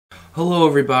Hello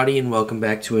everybody and welcome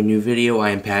back to a new video. I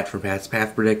am Pat from Pat's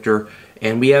Path Predictor,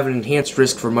 and we have an enhanced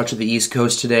risk for much of the East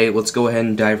Coast today. Let's go ahead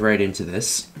and dive right into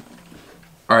this.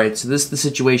 Alright, so this is the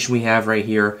situation we have right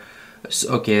here.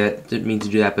 Okay, that didn't mean to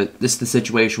do that, but this is the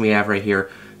situation we have right here.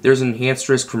 There's an enhanced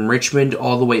risk from Richmond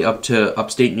all the way up to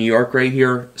upstate New York right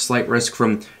here. Slight risk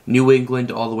from New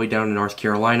England all the way down to North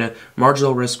Carolina.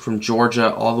 Marginal risk from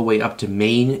Georgia all the way up to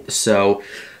Maine. So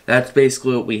that's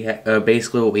basically what we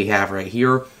have right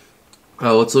here.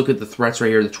 Let's look at the threats right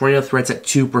here. The tornado threat's at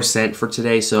 2% for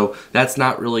today, so that's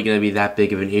not really going to be that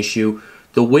big of an issue.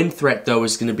 The wind threat, though,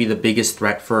 is going to be the biggest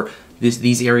threat for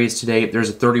these areas today. There's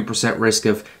a 30% risk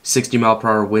of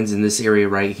 60-mile-per-hour winds in this area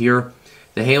right here.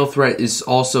 The hail threat is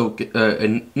also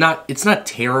it's not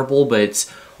terrible, but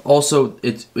it's also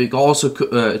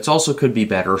could be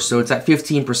better. So it's at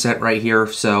 15% right here.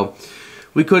 So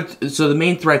the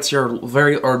main threats here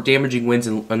are damaging winds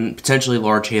and potentially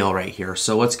large hail right here.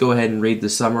 So let's go ahead and read the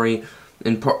summary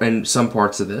and some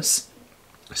parts of this.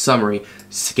 Summary: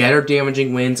 scattered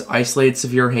damaging winds, isolated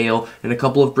severe hail, and a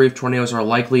couple of brief tornadoes are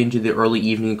likely into the early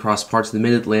evening across parts of the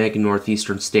mid-Atlantic and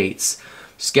northeastern states.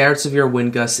 Scattered severe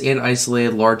wind gusts and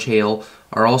isolated large hail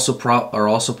are also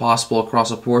possible across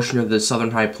a portion of the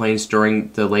southern high plains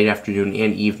during the late afternoon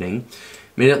and evening,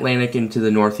 mid-Atlantic into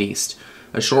the northeast.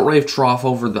 A shortwave trough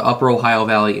over the upper Ohio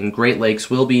Valley and Great Lakes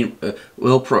will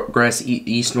progress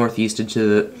east-northeast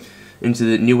into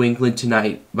the New England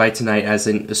by tonight as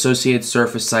an associated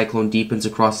surface cyclone deepens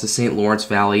across the St. Lawrence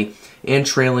Valley, and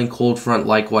trailing cold front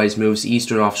likewise moves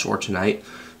east and offshore tonight.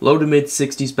 Low to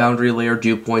mid-60s boundary layer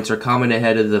dew points are common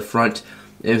ahead of the front.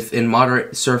 If in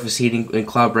moderate surface heating and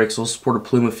cloud breaks will support a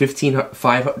plume of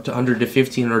 500 to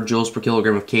 1500 joules per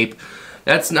kilogram of CAPE.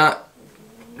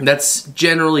 That's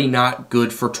generally not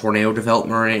good for tornado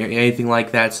development or anything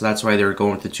like that, so that's why they're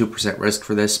going with the 2% risk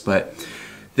for this, but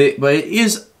it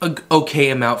is an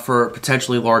okay amount for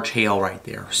potentially large hail right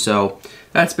there. So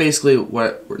that's basically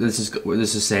what this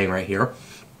is saying right here.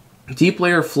 Deep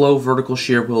layer flow vertical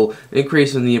shear will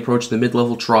increase when the approach the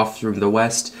mid-level trough from the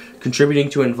west, contributing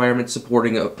to an environment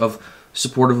supportive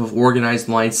of organized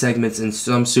line segments and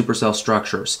some supercell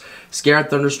structures.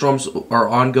 Scattered thunderstorms are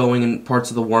ongoing in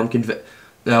parts of the warm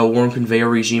conveyor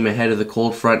regime ahead of the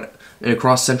cold front and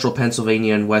across central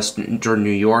Pennsylvania and western New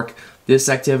York. This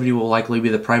activity will likely be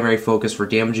the primary focus for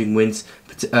damaging winds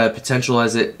potential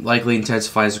as it likely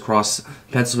intensifies across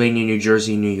Pennsylvania, New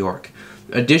Jersey, and New York.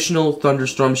 Additional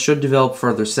thunderstorms should develop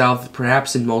further south,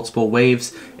 perhaps in multiple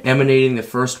waves, emanating the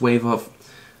first off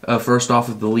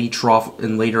of the lee trough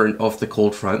and later off the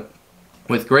cold front.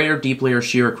 With greater deep layer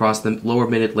shear across the lower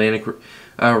mid-Atlantic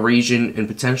region and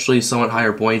potentially somewhat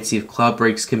higher buoyancy if cloud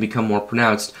breaks can become more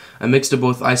pronounced, a mix of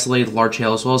both isolated large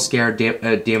hail as well as scattered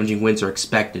damaging winds are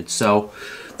expected. So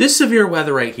this severe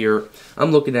weather right here,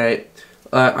 I'm looking at it.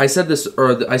 I said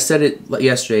it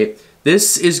yesterday.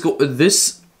 These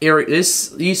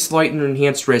slight and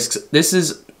enhanced risks. This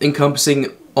is encompassing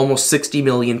almost 60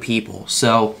 million people.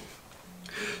 So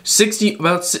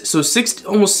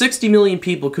almost 60 million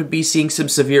people could be seeing some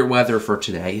severe weather for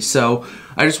today. So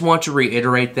I just want to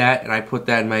reiterate that, and I put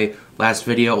that in my last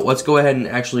video. Let's go ahead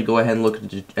and look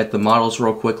at the models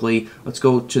real quickly. Let's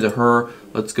go to the HRRR.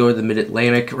 Let's go to the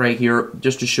Mid-Atlantic right here,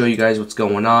 just to show you guys what's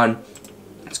going on.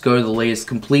 Let's go to the latest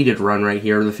completed run right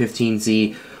here, the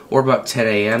 15Z, or about 10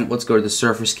 a.m. Let's go to the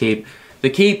surface CAPE. The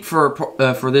CAPE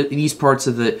for these parts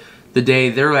of the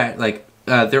day, they're at like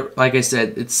I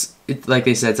said, it's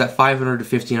at 500 to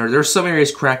 1500. There's some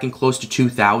areas cracking close to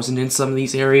 2000 in some of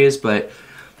these areas, but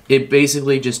it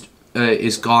basically just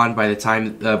is gone by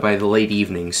the late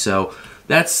evening. So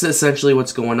that's essentially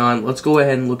what's going on. Let's go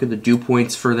ahead and look at the dew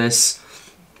points for this.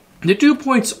 The dew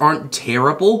points aren't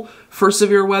terrible for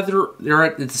severe weather. They're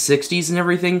at the 60s and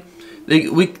everything.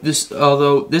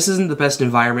 Although this isn't the best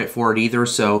environment for it either,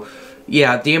 so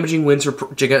yeah, damaging winds are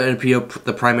going to be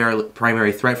the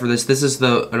primary threat for this. This is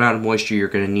the amount of moisture you're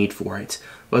going to need for it.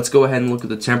 Let's go ahead and look at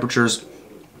the temperatures.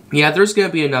 Yeah, there's going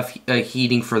to be enough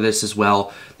heating for this as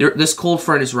well. This cold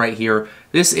front is right here.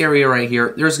 This area right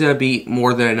here, there's going to be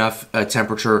more than enough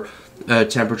temperature for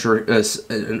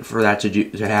that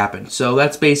to happen. So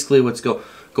that's basically what's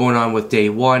going on with day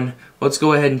one. Let's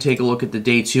go ahead and take a look at the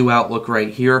day 2 outlook right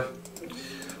here.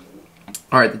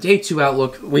 Alright, the day 2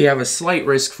 outlook, we have a slight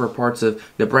risk for parts of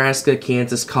Nebraska,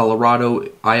 Kansas, Colorado,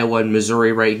 Iowa, and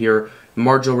Missouri right here.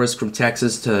 Marginal risk from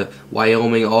Texas to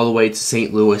Wyoming all the way to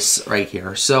St. Louis right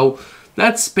here. So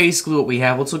that's basically what we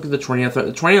have. Let's look at the tornado threat.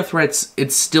 The tornado threats,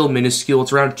 it's still minuscule.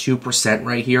 It's around 2%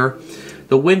 right here.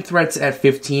 The wind threat's at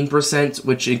 15%,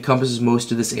 which encompasses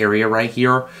most of this area right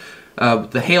here.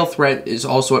 The hail threat is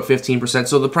also at 15%,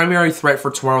 so the primary threat for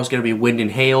tomorrow is going to be wind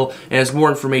and hail, and as more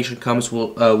information comes,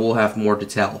 we'll have more to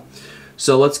tell.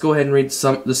 So let's go ahead and read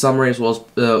the summary as well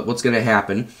as what's going to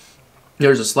happen.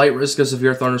 There's a slight risk of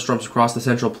severe thunderstorms across the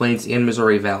Central Plains and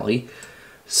Missouri Valley.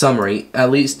 Summary: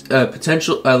 at least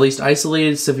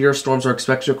isolated severe storms are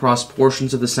expected across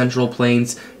portions of the Central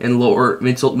Plains and middle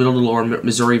to lower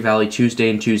Missouri Valley Tuesday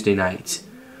and Tuesday night.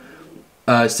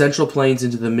 Central Plains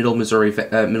into the middle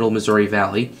Missouri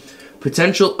Valley.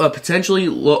 Potentially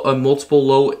multiple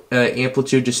low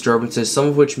amplitude disturbances, some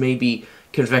of which may be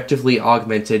convectively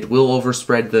augmented, will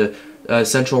overspread the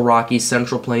Central Rockies,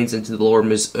 Central Plains into the lower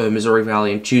Missouri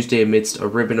Valley on Tuesday amidst a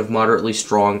ribbon of moderately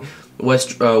strong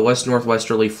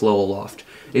west-northwesterly flow aloft.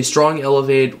 A strong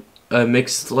elevated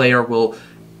mixed layer will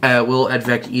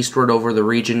advect eastward over the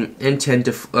region and tend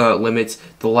to limit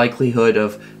the likelihood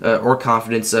of or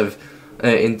confidence of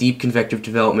in deep convective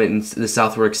development in the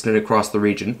southward extent across the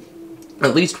region.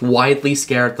 At least widely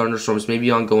scattered thunderstorms may be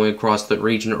ongoing across the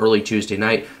region early Tuesday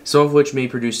night, some of which may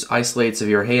produce isolated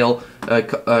severe hail,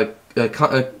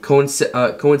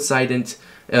 coincident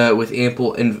with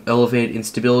ample and elevated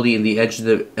instability in the edge of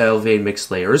the elevated mixed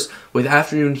layers. With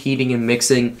afternoon heating and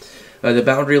mixing, the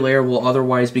boundary layer will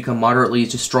otherwise become moderately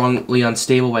to strongly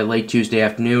unstable by late Tuesday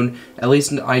afternoon. At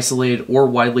least an isolated or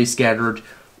widely scattered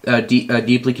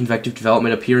deeply convective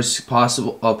development appears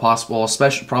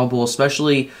probable,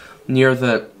 especially near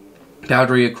the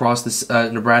boundary across the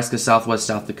Nebraska, southwest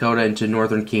South Dakota, into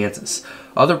northern Kansas.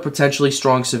 Other potentially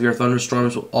strong severe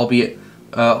thunderstorms, albeit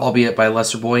by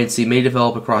lesser buoyancy, may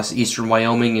develop across eastern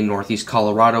Wyoming and northeast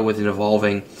Colorado with an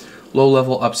evolving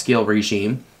low-level upscale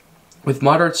regime. With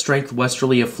moderate strength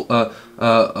westerly flow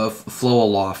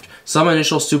aloft, some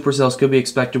initial supercells could be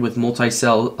expected with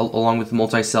along with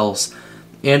multicells,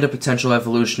 and a potential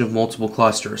evolution of multiple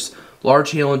clusters.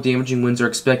 Large hail and damaging winds are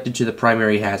expected to the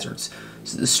primary hazards.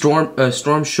 The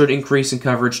storm should increase in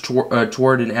coverage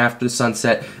toward and after the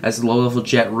sunset as the low-level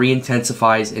jet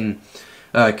re-intensifies and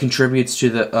contributes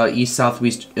to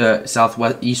the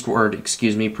southwestward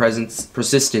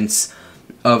persistence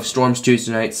of storms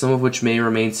Tuesday night, some of which may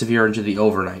remain severe into the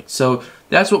overnight. So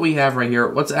that's what we have right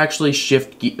here. Let's actually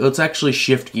shift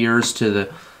gears to the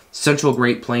Central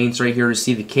Great Plains right here to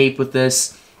see the Cape with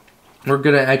this. We're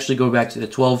going to actually go back to the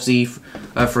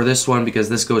 12Z for this one because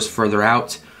this goes further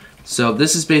out. So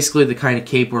this is basically the kind of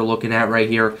Cape we're looking at right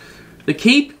here. The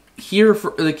Cape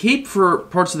for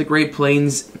parts of the Great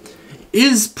Plains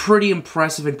is pretty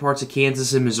impressive in parts of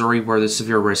Kansas and Missouri where the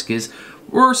severe risk is.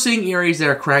 We're seeing areas that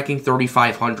are cracking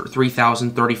 3,500,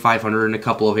 3,500 in a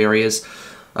couple of areas.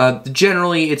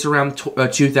 Generally, it's around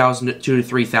 2,000 to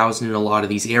 3,000 in a lot of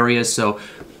these areas, so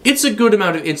it's a good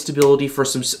amount of instability for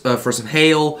some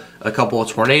hail, a couple of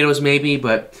tornadoes maybe,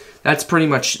 but that's pretty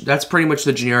much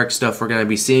the generic stuff we're going to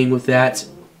be seeing with that.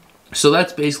 So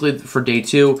that's basically for day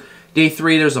 2. Day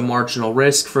 3, there's a marginal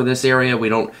risk for this area. We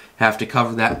don't have to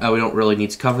cover that. We don't really need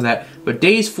to cover that. But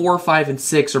days 4, 5, and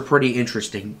 6 are pretty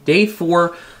interesting. Day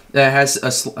 4 has a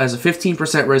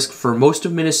 15% risk for most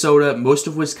of Minnesota, most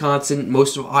of Wisconsin,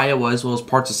 most of Iowa, as well as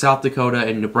parts of South Dakota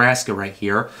and Nebraska right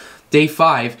here. Day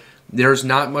 5, there's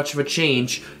not much of a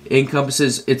change. It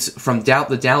encompasses, it's from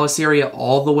the Dallas area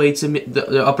all the way to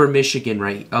the upper Michigan,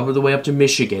 right? All the way up to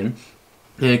Michigan.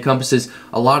 It encompasses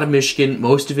a lot of Michigan,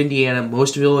 most of Indiana,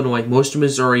 most of Illinois, most of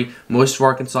Missouri, most of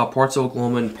Arkansas, parts of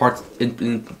Oklahoma, and parts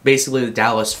in basically the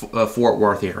Dallas-Fort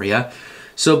Worth area.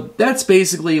 So that's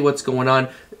basically what's going on.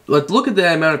 Let's look at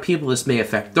the amount of people this may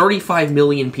affect. 35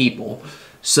 million people.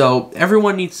 So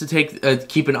everyone needs to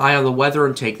keep an eye on the weather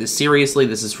and take this seriously.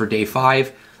 This is for day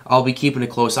 5. I'll be keeping a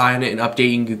close eye on it and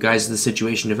updating you guys as the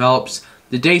situation develops.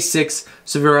 The day 6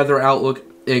 severe weather outlook,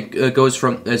 it goes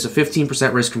from as a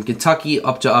 15% risk from Kentucky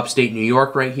up to upstate New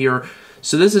York right here.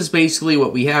 So this is basically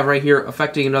what we have right here,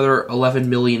 affecting another 11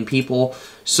 million people.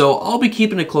 So I'll be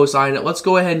keeping a close eye on it. Let's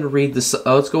go ahead and read this.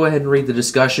 Let's go ahead and read the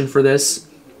discussion for this.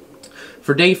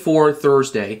 For day 4,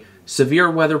 Thursday, severe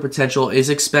weather potential is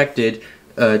expected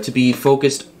to be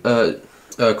focused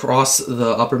across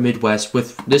the upper Midwest.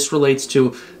 This relates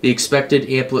to the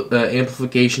expected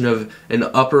amplification of an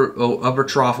upper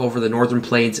trough over the northern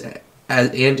plains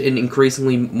and an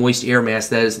increasingly moist air mass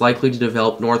that is likely to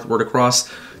develop northward across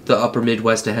the upper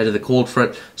Midwest ahead of the cold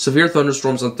front. Severe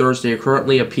thunderstorms on Thursday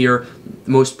currently appear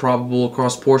most probable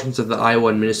across portions of the Iowa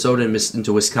and Minnesota and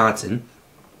into Wisconsin.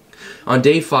 On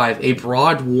day 5, a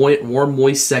broad, warm,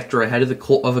 moist sector ahead of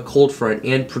a cold front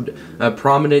and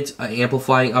prominent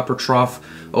amplifying upper trough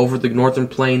over the northern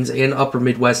plains and upper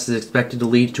Midwest is expected to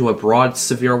lead to a broad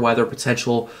severe weather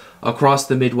potential across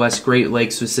the Midwest Great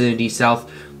Lakes vicinity,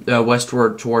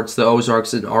 westward towards the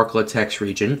Ozarks and Arklatex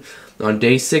region. On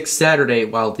day 6 Saturday,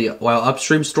 while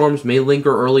upstream storms may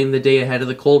linger early in the day ahead of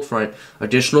the cold front,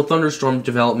 additional thunderstorm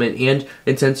development and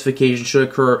intensification should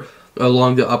occur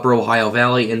along the upper Ohio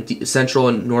Valley and the central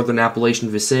and northern Appalachian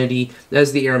vicinity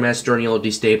as the air mass diurnally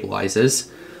destabilizes.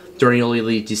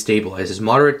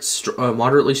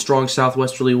 Moderately strong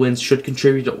southwesterly winds should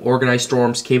contribute to organized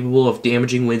storms capable of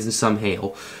damaging winds and some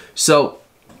hail. So,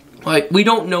 like, we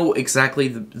don't know exactly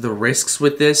the risks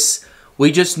with this.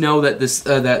 We just know that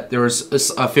that there is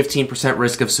a 15%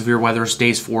 risk of severe weather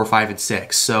days 4, 5, and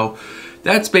 6. So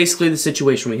that's basically the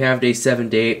situation we have. Day 7,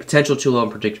 potential too low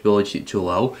and predictability too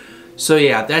low. So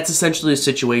yeah, that's essentially the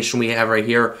situation we have right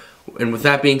here. And with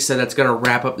that being said, that's going to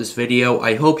wrap up this video.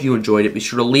 I hope you enjoyed it. Be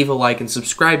sure to leave a like and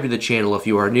subscribe to the channel if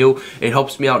you are new. It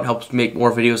helps me out and helps make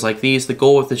more videos like these. The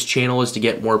goal with this channel is to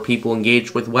get more people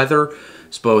engaged with weather.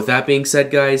 So with that being said,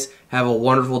 guys, have a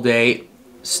wonderful day.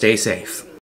 Stay safe.